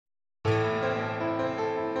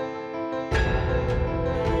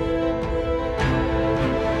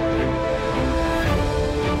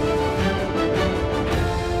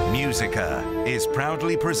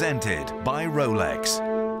proudly presented by Rolex.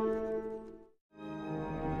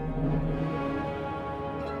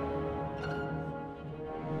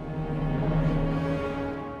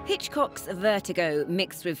 Hitchcock's vertigo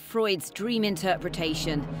mixed with Freud's dream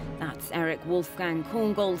interpretation. That's Erich Wolfgang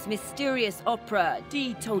Korngold's mysterious opera,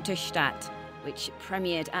 Die Tote Stadt, which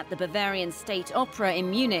premiered at the Bavarian State Opera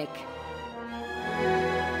in Munich.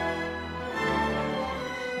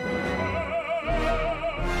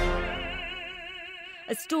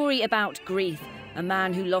 A story about grief, a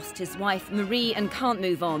man who lost his wife Marie and can't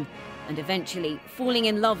move on, and eventually falling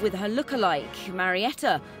in love with her lookalike,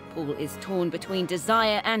 Marietta. Paul is torn between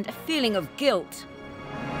desire and a feeling of guilt.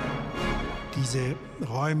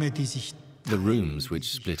 The rooms,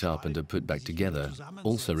 which split up and are put back together,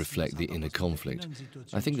 also reflect the inner conflict.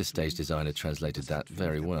 I think the stage designer translated that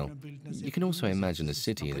very well. You can also imagine a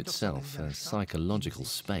city in itself, a psychological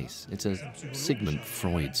space. It's a Sigmund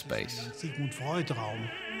Freud space.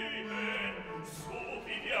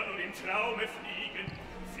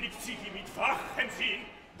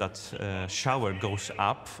 That shower goes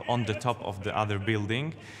up on the top of the other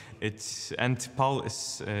building, and Paul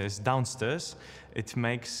is downstairs. It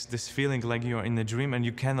makes this feeling like you're in a dream and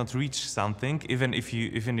you cannot reach something, even if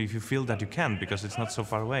you feel that you can, because it's not so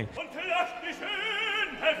far away.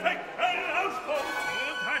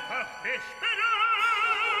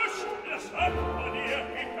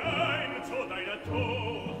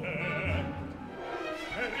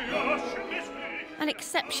 An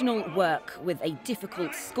exceptional work with a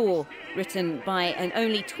difficult score, written by an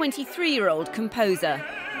only 23-year-old composer.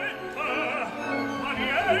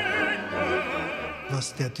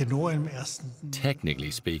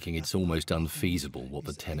 Technically speaking, it's almost unfeasible what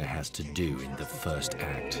the tenor has to do in the first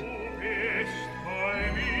act.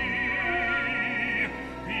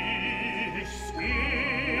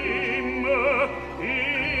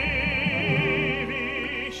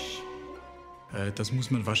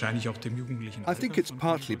 I think it's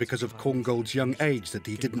partly because of Korngold's young age that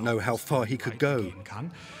he didn't know how far he could go.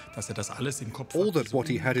 All that what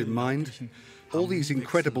he had in mind, all these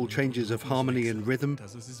incredible changes of harmony and rhythm,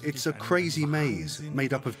 it's a crazy maze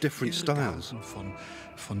made up of different styles.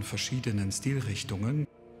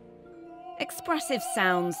 Expressive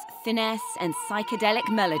sounds, finesse and psychedelic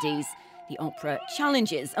melodies. The opera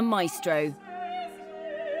challenges a maestro.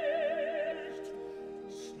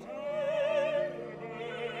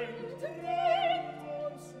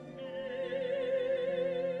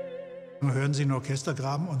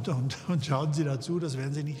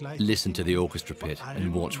 Listen to the orchestra pit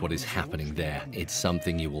and watch what is happening there. It's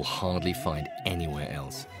something you will hardly find anywhere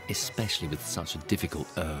else, especially with such a difficult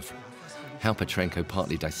oeuvre. How Petrenko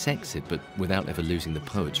partly dissects it, but without ever losing the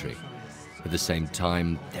poetry. At the same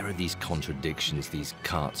time, there are these contradictions, these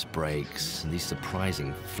cuts, breaks, and these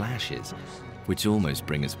surprising flashes, which almost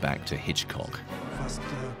bring us back to Hitchcock.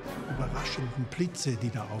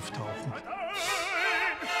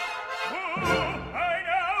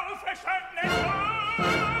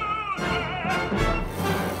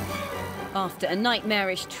 After a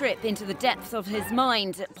nightmarish trip into the depths of his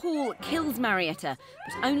mind, Paul kills Marietta,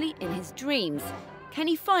 but only in his dreams. Can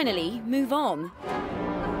he finally move on?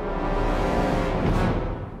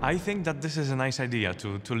 I think that this is a nice idea,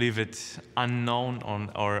 to leave it unknown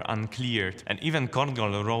or uncleared. And even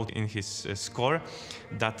Korngold wrote in his score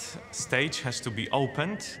that stage has to be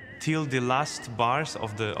opened till the last bars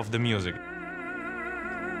of the music.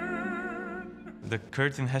 The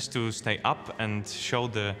curtain has to stay up and show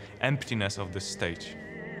the emptiness of the stage.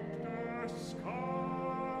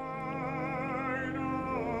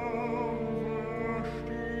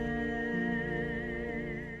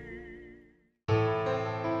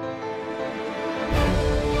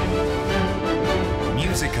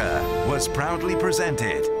 Musica was proudly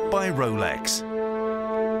presented by Rolex.